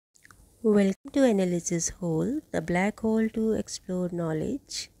Welcome to Analysis Hole, the black hole to explore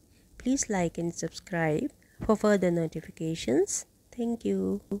knowledge. Please like and subscribe for further notifications. Thank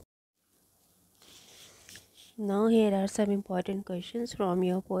you. Now here are some important questions from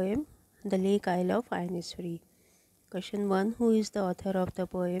your poem, The Lake Isle of Innisfree. Question 1. Who is the author of the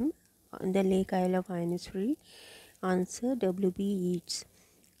poem, The Lake Isle of Innisfree? Answer, W.B. Yeats.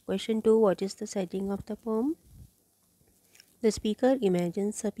 Question 2. What is the setting of the poem? The speaker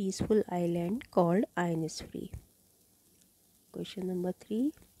imagines a peaceful island called Innisfree. Question number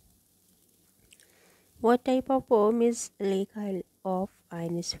 3. What type of poem is Lake Isle of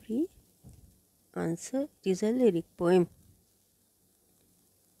Innisfree? Answer, it is a lyric poem.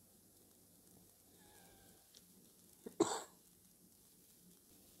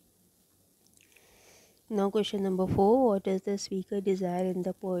 Now question number 4. What does the speaker desire in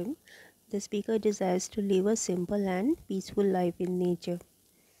the poem? The speaker desires to live a simple and peaceful life in nature.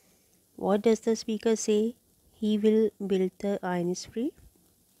 What does the speaker say he will build the Innisfree?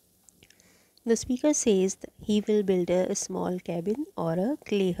 The speaker says he will build a small cabin or a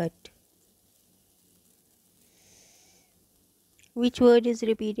clay hut. Which word is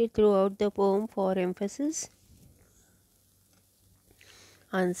repeated throughout the poem for emphasis?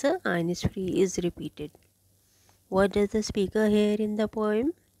 Answer, Innisfree is repeated. What does the speaker hear in the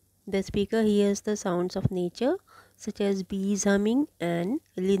poem? The speaker hears the sounds of nature, such as bees humming and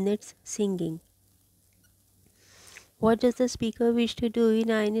linnets singing. What does the speaker wish to do in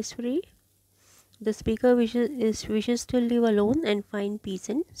Innisfree? The speaker wishes to live alone and find peace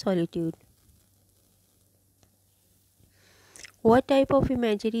and solitude. What type of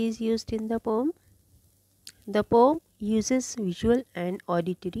imagery is used in the poem? The poem uses visual and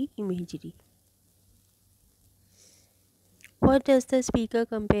auditory imagery. What does the speaker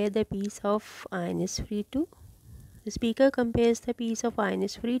compare the piece of Innisfree to? The speaker compares the piece of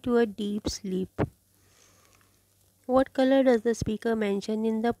Innisfree to a deep sleep. What color does the speaker mention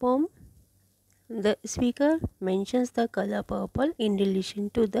in the poem? The speaker mentions the color purple in relation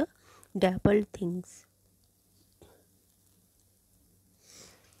to the dappled things.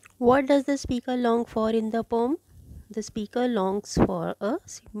 What does the speaker long for in the poem? The speaker longs for a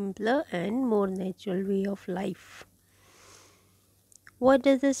simpler and more natural way of life. What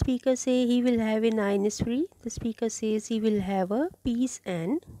does the speaker say he will have in Innisfree? The speaker says he will have a peace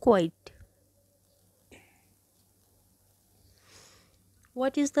and quiet.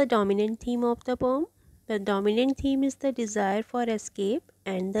 What is the dominant theme of the poem? The dominant theme is the desire for escape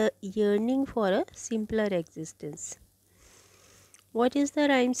and the yearning for a simpler existence. What is the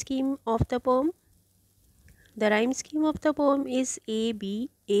rhyme scheme of the poem? The rhyme scheme of the poem is A B,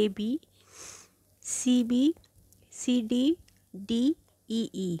 C B, C D, D, E,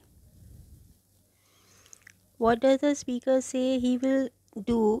 E. What does the speaker say he will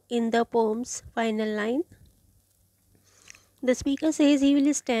do in the poem's final line? The speaker says he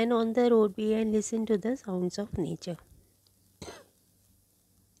will stand on the roadway and listen to the sounds of nature.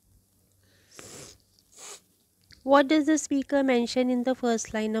 What does the speaker mention in the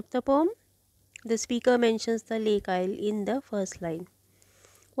first line of the poem? The speaker mentions the lake isle in the first line.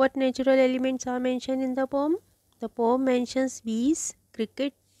 What natural elements are mentioned in the poem? The poem mentions bees,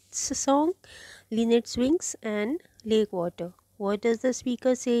 cricket's song, linnet's wings, and lake water. What does the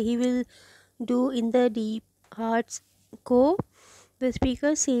speaker say he will do in the deep heart's core? The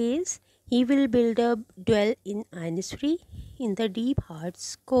speaker says he will build a dwell in Innisfree in the deep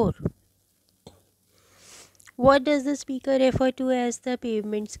heart's core. What does the speaker refer to as the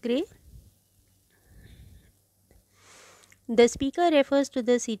pavement's grey? The speaker refers to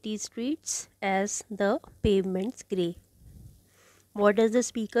the city streets as the pavement's grey. What does the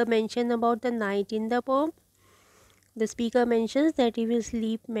speaker mention about the night in the poem? The speaker mentions that he will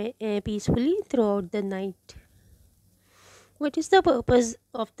sleep peacefully throughout the night. What is the purpose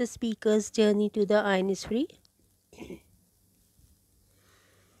of the speaker's journey to the Innisfree?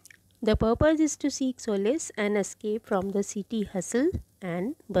 The purpose is to seek solace and escape from the city hustle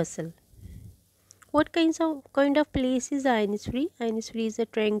and bustle. What kind of place is Innisfree? Innisfree is a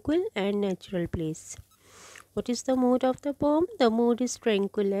tranquil and natural place. What is the mood of the poem? The mood is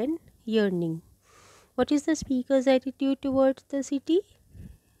tranquil and yearning. What is the speaker's attitude towards the city?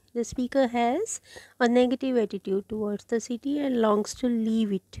 The speaker has a negative attitude towards the city and longs to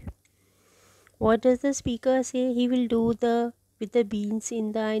leave it. What does the speaker say he will do with the beans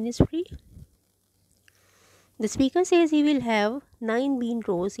in the Innisfree? The speaker says he will have 9 bean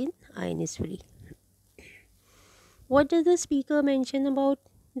rows in Innisfree. What does the speaker mention about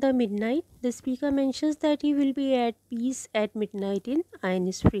the midnight? The speaker mentions that he will be at peace at midnight in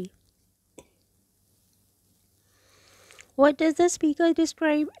Innisfree. What does the speaker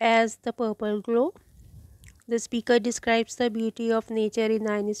describe as the purple glow? The speaker describes the beauty of nature in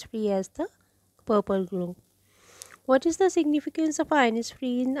Innisfree as the purple glow. What is the significance of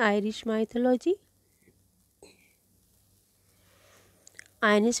Innisfree in Irish mythology?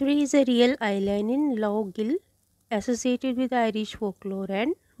 Innisfree is a real island in Lough Gill associated with Irish folklore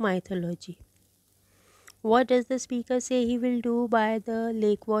and mythology. What does the speaker say he will do by the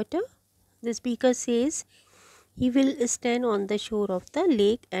lake water? The speaker says he will stand on the shore of the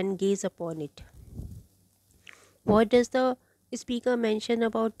lake and gaze upon it. What does the speaker mention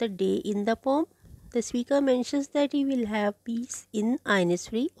about the day in the poem? The speaker mentions that he will have peace in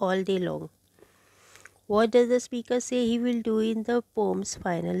Innisfree all day long. What does the speaker say he will do in the poem's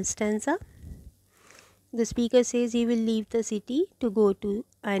final stanza? The speaker says he will leave the city to go to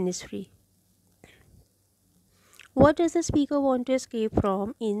Innisfree. What does the speaker want to escape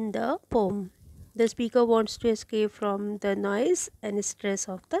from in the poem? The speaker wants to escape from the noise and stress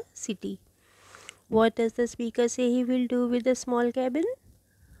of the city. What does the speaker say he will do with the small cabin?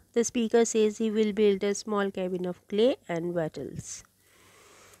 The speaker says he will build a small cabin of clay and wattles.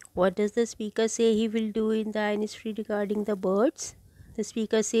 What does the speaker say he will do in the Innisfree regarding the birds? The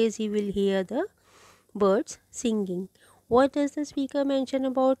speaker says he will hear the birds singing. What does the speaker mention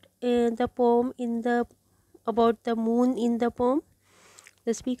about the poem in the about the moon in the poem?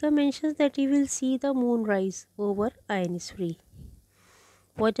 The speaker mentions that he will see the moon rise over Innisfree.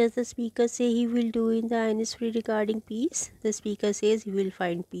 What does the speaker say he will do in the Innisfree regarding peace? The speaker says he will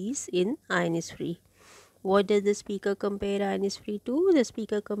find peace in Innisfree. What does the speaker compare Innisfree to? The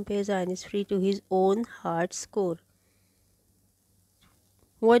speaker compares Innisfree to his own heart's core.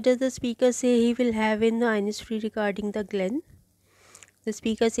 What does the speaker say he will have in the Innisfree regarding the glen? The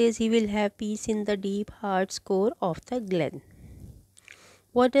speaker says he will have peace in the deep heart's core of the glen.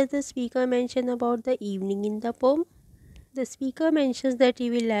 What does the speaker mention about the evening in the poem? The speaker mentions that he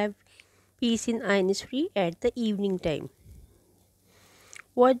will have peace in Innisfree at the evening time.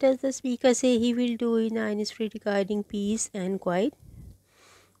 What does the speaker say he will do in Innisfree regarding peace and quiet?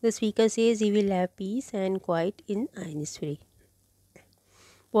 The speaker says he will have peace and quiet in Innisfree.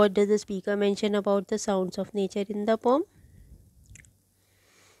 What does the speaker mention about the sounds of nature in the poem?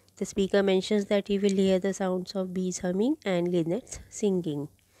 The speaker mentions that he will hear the sounds of bees humming and linnets singing.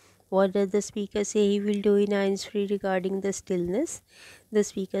 What does the speaker say he will do in Innisfree regarding the stillness? The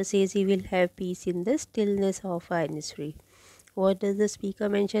speaker says he will have peace in the stillness of Innisfree. What does the speaker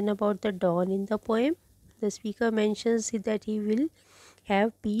mention about the dawn in the poem? The speaker mentions that he will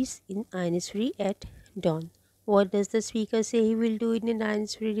have peace in Innisfree at dawn. What does the speaker say he will do in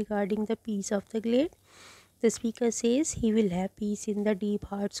Innisfree regarding the peace of the glade? The speaker says he will have peace in the deep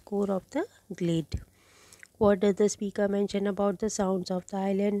heart's core of the glade. What does the speaker mention about the sounds of the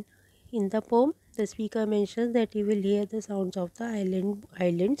island in the poem? The speaker mentions that he will hear the sounds of the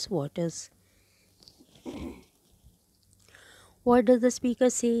island's waters. What does the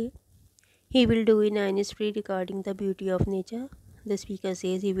speaker say he will do in Innisfree regarding the beauty of nature? The speaker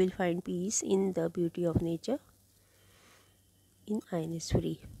says he will find peace in the beauty of nature in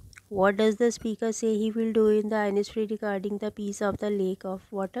Innisfree. What does the speaker say he will do in the Innisfree regarding the peace of the lake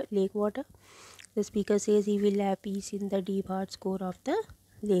water? The speaker says he will have peace in the deep heart's core of the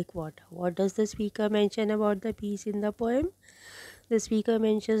lake water. What does the speaker mention about the peace in the poem? The speaker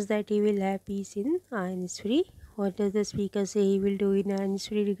mentions that he will have peace in Innisfree. What does the speaker say he will do in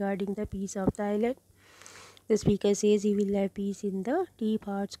Innisfree regarding the peace of the island? The speaker says he will have peace in the deep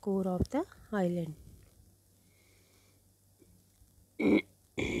heart's core of the island.